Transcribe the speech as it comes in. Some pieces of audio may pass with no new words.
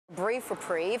brief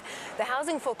reprieve, the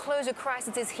housing foreclosure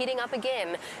crisis is heating up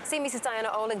again. CNBC's Diana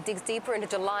Olick digs deeper into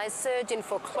July's surge in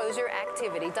foreclosure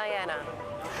activity. Diana.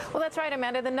 Well, that's right,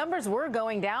 Amanda. The numbers were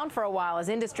going down for a while as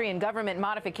industry and government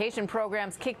modification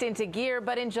programs kicked into gear.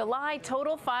 But in July,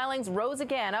 total filings rose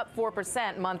again, up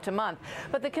 4% month to month.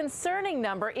 But the concerning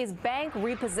number is bank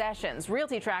repossessions.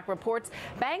 RealtyTrack reports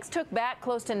banks took back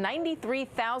close to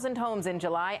 93,000 homes in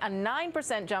July, a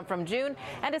 9% jump from June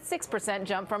and a 6%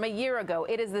 jump from a year ago.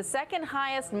 It is the second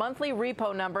highest monthly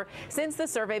repo number since the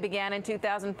survey began in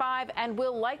 2005 and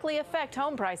will likely affect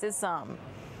home prices some.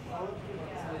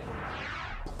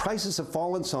 Prices have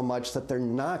fallen so much that they're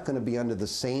not going to be under the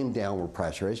same downward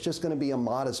pressure. It's just going to be a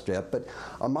modest dip, but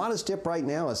a modest dip right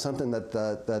now is something that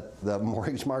the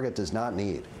mortgage market does not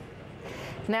need.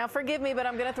 Now, forgive me, but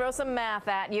I'm going to throw some math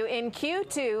at you. In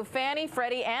Q2, Fannie,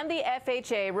 Freddie, and the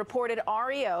FHA reported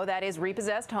REO, that is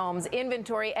repossessed homes,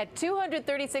 inventory at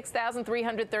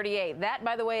 236,338. That,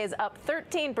 by the way, is up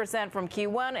 13% from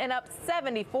Q1 and up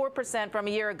 74% from a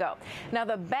year ago. Now,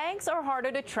 the banks are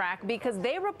harder to track because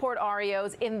they report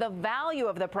REOs in the value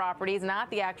of the properties, not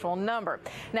the actual number.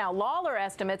 Now, Lawler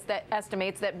estimates that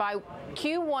by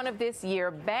Q1 of this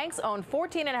year, banks own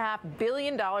 $14.5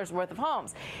 billion worth of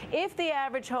homes. If the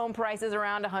average home price is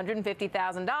around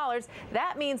 $150,000,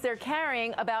 that means they're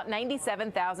carrying about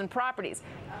 97,000 properties.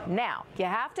 Now, you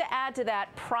have to add to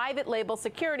that private label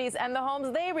securities and the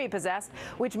homes they repossessed,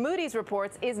 which Moody's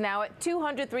reports is now at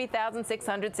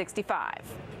 203,665.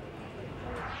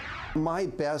 My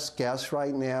best guess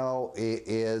right now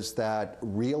is that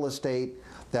real estate,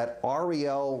 that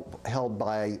REO held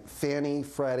by Fannie,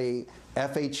 Freddie,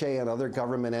 FHA and other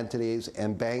government entities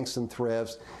and banks and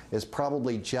thrifts is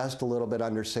probably just a little bit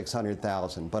under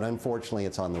 600,000, but unfortunately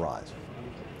it's on the rise.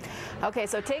 Okay,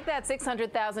 so take that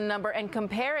 600,000 number and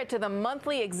compare it to the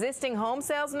monthly existing home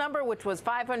sales number, which was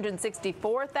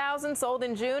 564,000 sold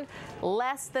in June,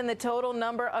 less than the total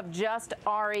number of just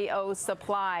REO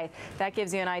supply. That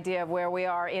gives you an idea of where we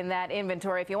are in that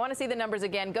inventory. If you want to see the numbers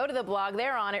again, go to the blog.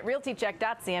 They're on it,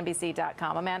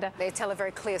 realtycheck.cnbc.com. Amanda? They tell a very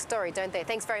clear story, don't they?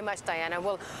 Thanks very much, Diana.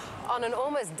 Well, on an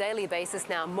almost daily basis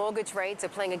now, mortgage rates are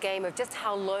playing a game of just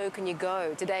how low can you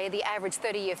go. Today, the average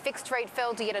 30-year fixed rate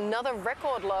fell to yet another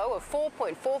record low of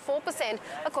 4.44%,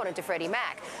 according to Freddie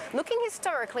Mac. Looking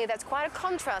historically, that's quite a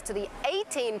contrast to the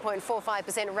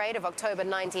 18.45% rate of October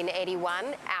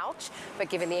 1981. Ouch. But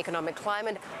given the economic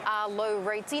climate, are low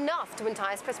rates enough to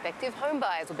entice prospective home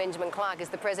buyers? Well, Benjamin Clark is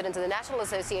the president of the National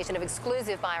Association of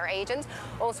Exclusive Buyer Agents,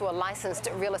 also a licensed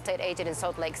real estate agent in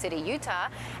Salt Lake City, Utah.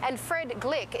 And Fred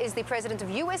Glick is the president of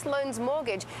U.S. Loans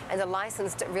Mortgage and a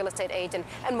licensed real estate agent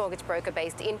and mortgage broker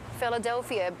based in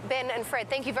Philadelphia. Ben and Fred,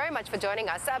 thank you very much for joining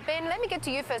us. Ben, let me get to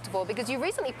you first of all, because you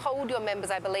recently polled your members,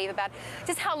 I believe, about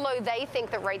just how low they think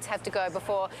that rates have to go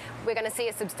before we're going to see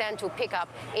a substantial pickup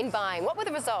in buying. What were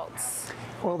the results?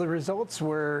 Well, the results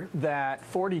were that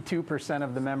 42%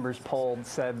 of the members polled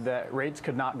said that rates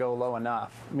could not go low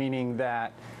enough, meaning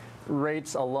that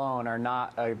rates alone are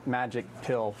not a magic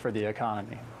pill for the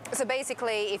economy. So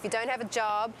basically, if you don't have a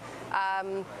job,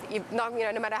 no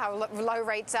matter how low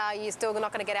rates are, you're still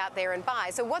not going to get out there and buy.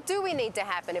 So what do we need to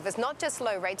happen? If it's not just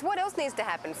low rates, what else needs to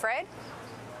happen, Fred?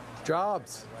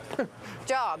 Jobs.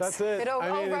 Jobs. That's it.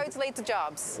 All roads lead to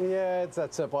jobs. Yeah, it's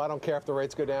that simple. I don't care if the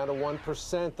rates go down to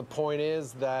 1%. The point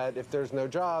is that if there's no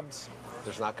jobs,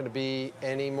 there's not going to be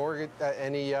any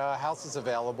houses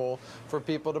available for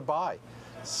people to buy.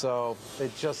 So it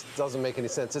just doesn't make any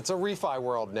sense. It's a refi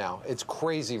world now. It's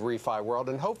crazy refi world.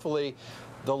 And hopefully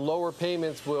the lower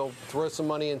payments will throw some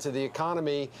money into the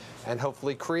economy and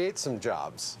hopefully create some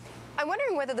jobs. I'm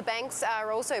wondering whether the banks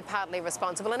are also partly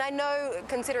responsible. And I know,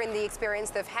 considering the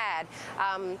experience they've had,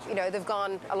 they've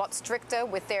gone a lot stricter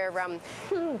with their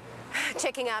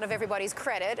checking out of everybody's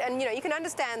credit, and you can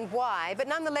understand why, but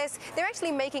nonetheless they're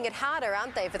actually making it harder,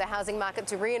 aren't they, for the housing market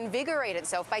to reinvigorate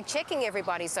itself by checking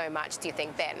everybody so much, do you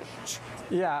think, Ben?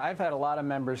 Yeah, I've had a lot of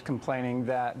members complaining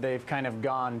that they've kind of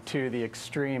gone to the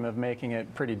extreme of making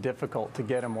it pretty difficult to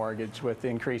get a mortgage with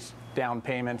increased down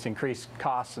payments, increased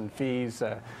costs and fees,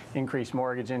 increased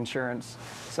mortgage insurance.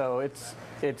 So it's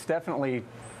definitely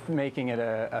making it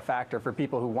a factor for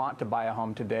people who want to buy a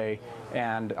home today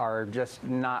and are just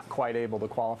not quite able to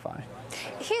qualify.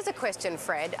 Here's a question,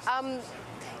 Fred.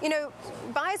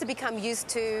 Buyers have become used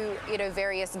to,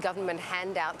 various government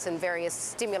handouts and various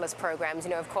stimulus programs.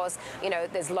 Of course,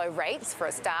 there's low rates for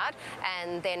a start,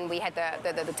 and then we had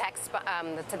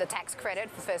the tax credit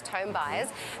for first home buyers.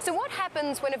 So what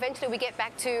happens when eventually we get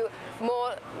back to a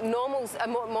more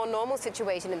normal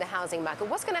situation in the housing market?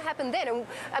 What's going to happen then?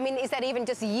 And, is that even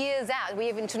just years out? We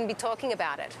even shouldn't be talking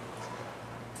about it.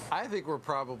 I think we're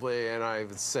probably, and I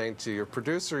was saying to your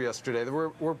producer yesterday, that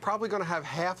we're probably going to have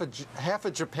half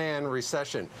a Japan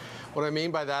recession. What I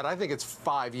mean by that, I think it's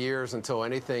 5 years until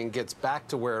anything gets back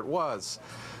to where it was,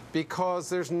 because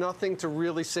there's nothing to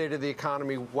really say to the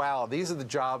economy, wow, these are the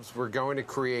jobs we're going to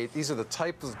create, these are the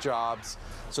types of jobs,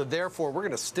 so therefore we're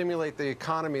going to stimulate the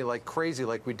economy like crazy,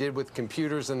 like we did with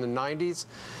computers in the 90s.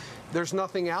 There's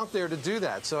nothing out there to do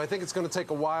that. So I think it's going to take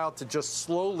a while to just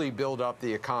slowly build up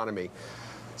the economy.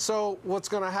 So what's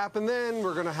going to happen then?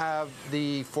 We're going to have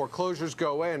the foreclosures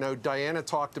go away. I know Diana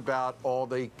talked about all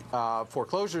the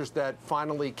foreclosures that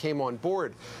finally came on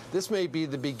board. This may be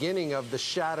the beginning of the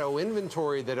shadow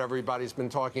inventory that everybody's been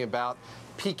talking about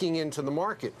peeking into the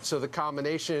market. So the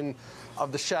combination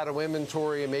of the shadow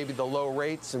inventory and maybe the low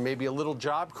rates and maybe a little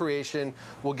job creation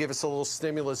will give us a little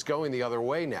stimulus going the other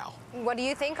way now. What do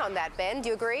you think on that, Ben? Do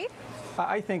you agree?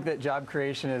 I think that job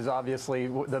creation is obviously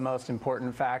the most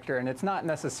important factor, and it's not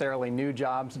necessarily new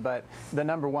jobs, but the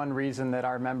number one reason that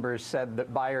our members said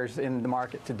that buyers in the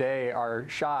market today are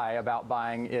shy about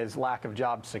buying is lack of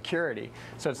job security.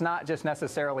 So it's not just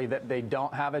necessarily that they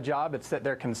don't have a job, it's that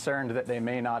they're concerned that they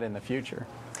may not in the future.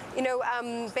 You know,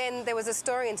 Ben, there was a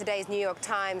story in today's New York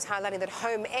Times highlighting that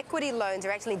home equity loans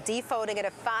are actually defaulting at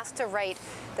a faster rate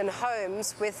than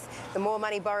homes. With the more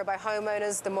money borrowed by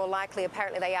homeowners, the more likely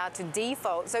apparently they are to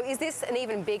default. So is this an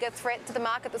even bigger threat to the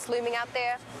market that's looming out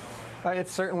there?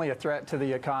 It's certainly a threat to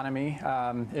the economy.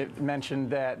 It mentioned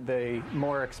that the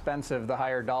more expensive, the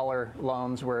higher dollar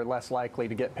loans were less likely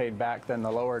to get paid back than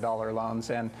the lower dollar loans.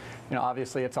 And, you know,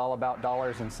 obviously it's all about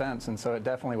dollars and cents, and so it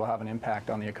definitely will have an impact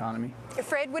on the economy.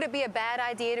 Fred, would it be a bad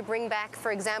idea to bring back,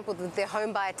 for example, the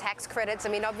home buyer tax credits? I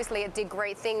mean, obviously it did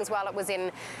great things while it was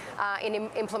in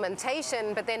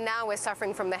implementation, but then now we're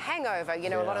suffering from the hangover.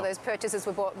 You know, a lot of those purchases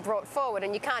were brought forward,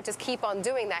 and you can't just keep on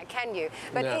doing that, can you?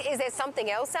 But is there something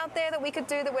else out there that we could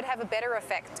do that would have a better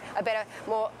effect, a better,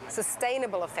 more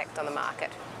sustainable effect on the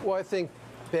market? Well, I think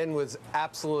Ben was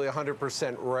absolutely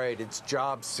 100% right. It's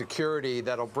job security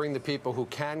that'll bring the people who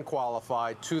can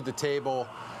qualify to the table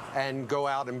and go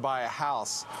out and buy a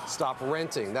house, stop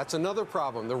renting. That's another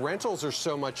problem. The rentals are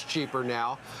so much cheaper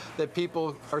now that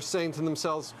people are saying to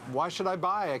themselves, why should I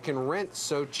buy? I can rent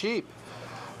so cheap.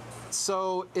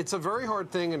 So it's a very hard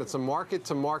thing, and it's a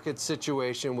market-to-market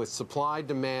situation with supply,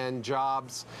 demand,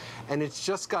 jobs, and it's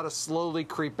just got to slowly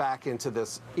creep back into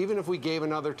this. Even if we gave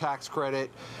another tax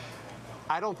credit,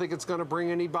 I don't think it's going to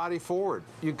bring anybody forward.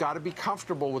 You've got to be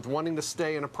comfortable with wanting to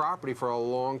stay in a property for a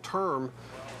long term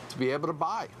to be able to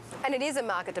buy. And it is a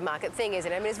market-to-market thing,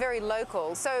 isn't it? I mean, it's very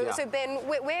local. So, so Ben,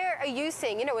 where are you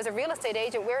seeing, you know, as a real estate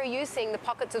agent, where are you seeing the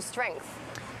pockets of strength?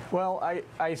 Well,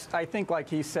 I think, like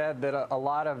he said, that a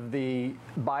lot of the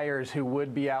buyers who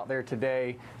would be out there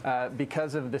today,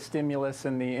 because of the stimulus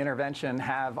and the intervention,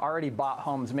 have already bought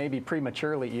homes, maybe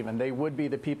prematurely even. They would be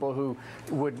the people who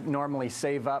would normally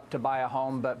save up to buy a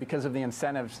home, but because of the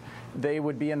incentives, they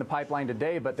would be in the pipeline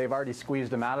today, but they've already squeezed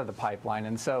them out of the pipeline.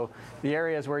 And so the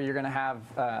areas where you're going to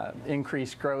have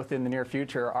increased growth in the near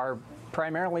future are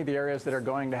primarily the areas that are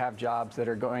going to have jobs that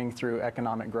are going through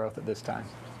economic growth at this time.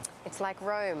 It's like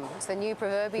Rome. It's the new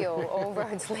proverbial, all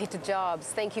roads lead to jobs.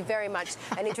 Thank you very much.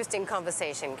 An interesting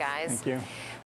conversation, guys. Thank you.